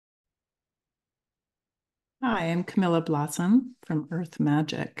Hi, I'm Camilla Blossom from Earth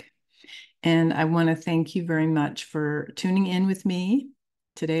Magic, and I want to thank you very much for tuning in with me.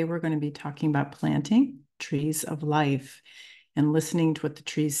 Today, we're going to be talking about planting trees of life and listening to what the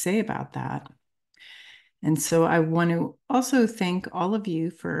trees say about that. And so, I want to also thank all of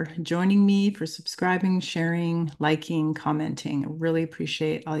you for joining me, for subscribing, sharing, liking, commenting. I really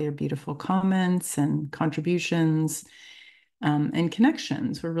appreciate all your beautiful comments and contributions and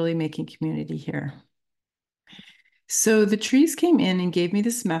connections. We're really making community here. So the trees came in and gave me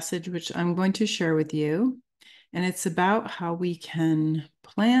this message, which I'm going to share with you. And it's about how we can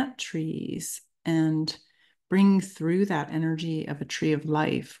plant trees and bring through that energy of a tree of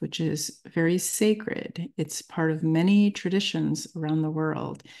life, which is very sacred. It's part of many traditions around the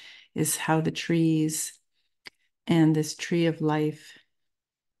world, is how the trees and this tree of life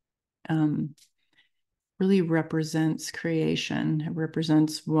um, really represents creation. It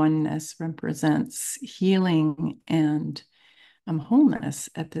represents oneness, represents healing and wholeness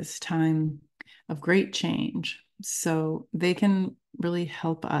at this time of great change. So they can really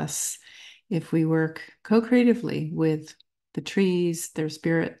help us if we work co-creatively with the trees, their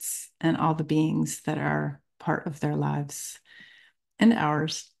spirits, and all the beings that are part of their lives and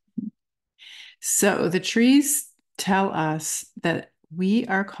ours. So the trees tell us that we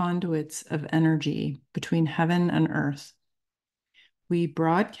are conduits of energy between heaven and earth. We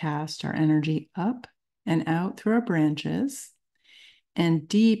broadcast our energy up and out through our branches and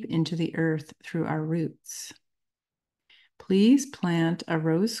deep into the earth through our roots. Please plant a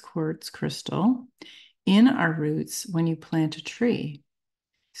rose quartz crystal in our roots when you plant a tree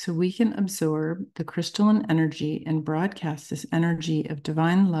so we can absorb the crystalline energy and broadcast this energy of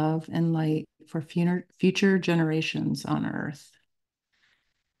divine love and light for future generations on earth.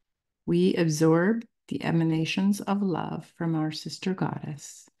 We absorb the emanations of love from our sister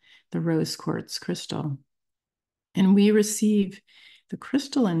goddess, the rose quartz crystal, and we receive the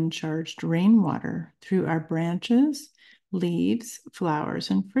crystalline charged rainwater through our branches, leaves,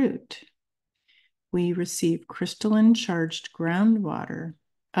 flowers, and fruit. We receive crystalline charged groundwater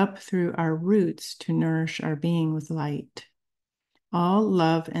up through our roots to nourish our being with light. All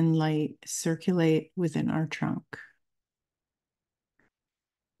love and light circulate within our trunk.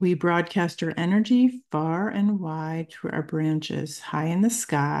 We broadcast our energy far and wide through our branches, high in the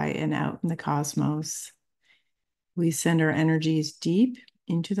sky and out in the cosmos. We send our energies deep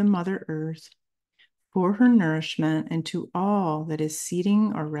into the Mother Earth for her nourishment and to all that is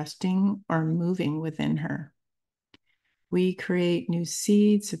seeding or resting or moving within her. We create new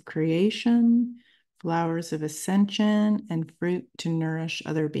seeds of creation, flowers of ascension, and fruit to nourish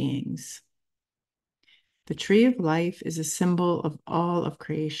other beings. The tree of life is a symbol of all of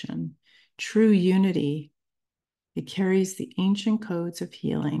creation, true unity. It carries the ancient codes of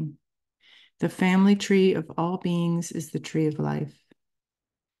healing. The family tree of all beings is the tree of life.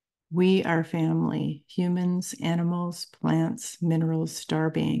 We are family, humans, animals, plants, minerals, star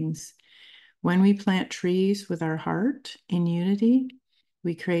beings. When we plant trees with our heart in unity,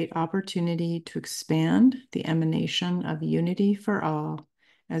 we create opportunity to expand the emanation of unity for all,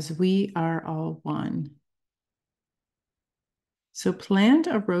 as we are all one. So plant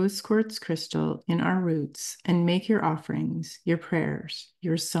a rose quartz crystal in our roots and make your offerings, your prayers,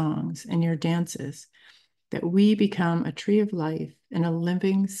 your songs, and your dances, that we become a tree of life and a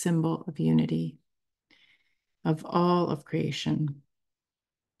living symbol of unity of all of creation,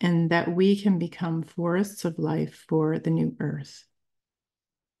 and that we can become forests of life for the new earth.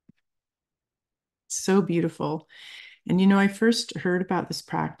 So beautiful. And I first heard about this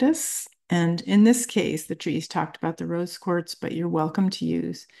practice, and in this case, the trees talked about the rose quartz, but you're welcome to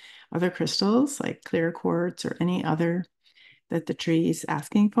use other crystals like clear quartz or any other that the tree is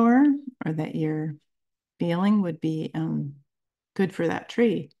asking for or that you're feeling would be good for that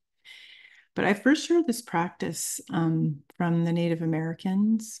tree. But I first heard this practice from the Native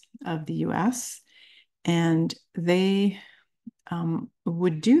Americans of the US, and they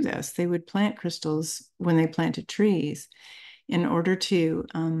would do this. They would plant crystals when they planted trees in order to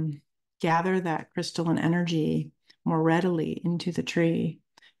gather that crystalline energy more readily into the tree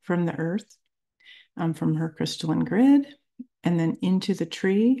from the earth, from her crystalline grid, and then into the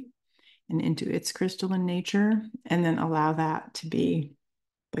tree and into its crystalline nature, and then allow that to be,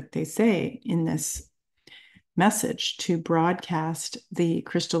 like they say in this message, to broadcast the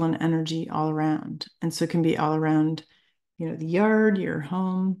crystalline energy all around. And so it can be all around, the yard, your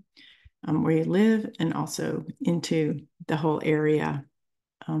home, where you live, and also into the whole area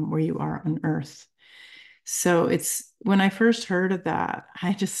where you are on Earth. So it's when I first heard of that,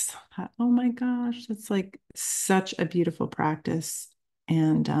 I just thought, oh my gosh, that's like such a beautiful practice.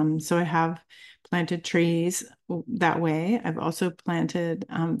 And so I have planted trees that way. I've also planted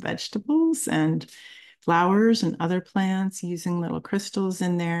vegetables and flowers and other plants using little crystals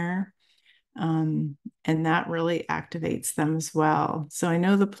in there. And that really activates them as well. So I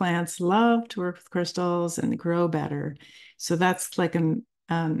know the plants love to work with crystals and grow better. So that's like a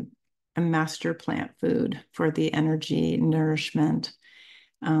master plant food for the energy, nourishment,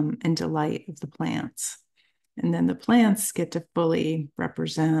 and delight of the plants. And then the plants get to fully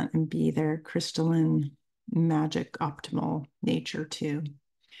represent and be their crystalline, magic, optimal nature too.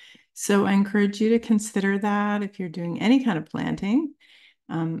 So I encourage you to consider that if you're doing any kind of planting,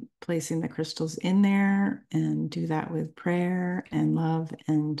 placing the crystals in there, and do that with prayer and love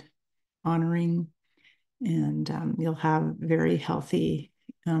and honoring. And you'll have very healthy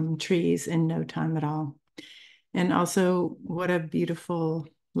trees in no time at all. And also, what a beautiful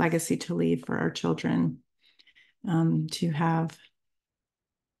legacy to leave for our children, to have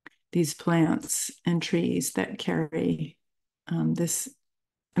these plants and trees that carry this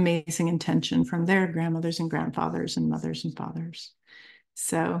amazing intention from their grandmothers and grandfathers and mothers and fathers.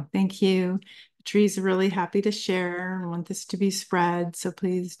 So thank you. The trees are really happy to share and want this to be spread. So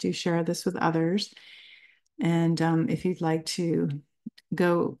please do share this with others. And if you'd like to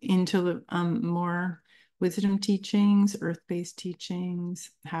go into more wisdom teachings, earth-based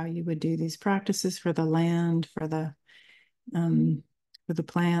teachings, how you would do these practices for the land, for the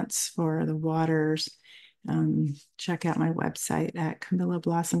plants, for the waters, check out my website at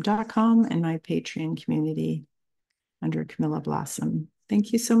camillablossom.com and my Patreon community under Camilla Blossom.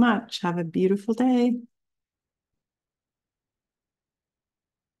 Thank you so much. Have a beautiful day.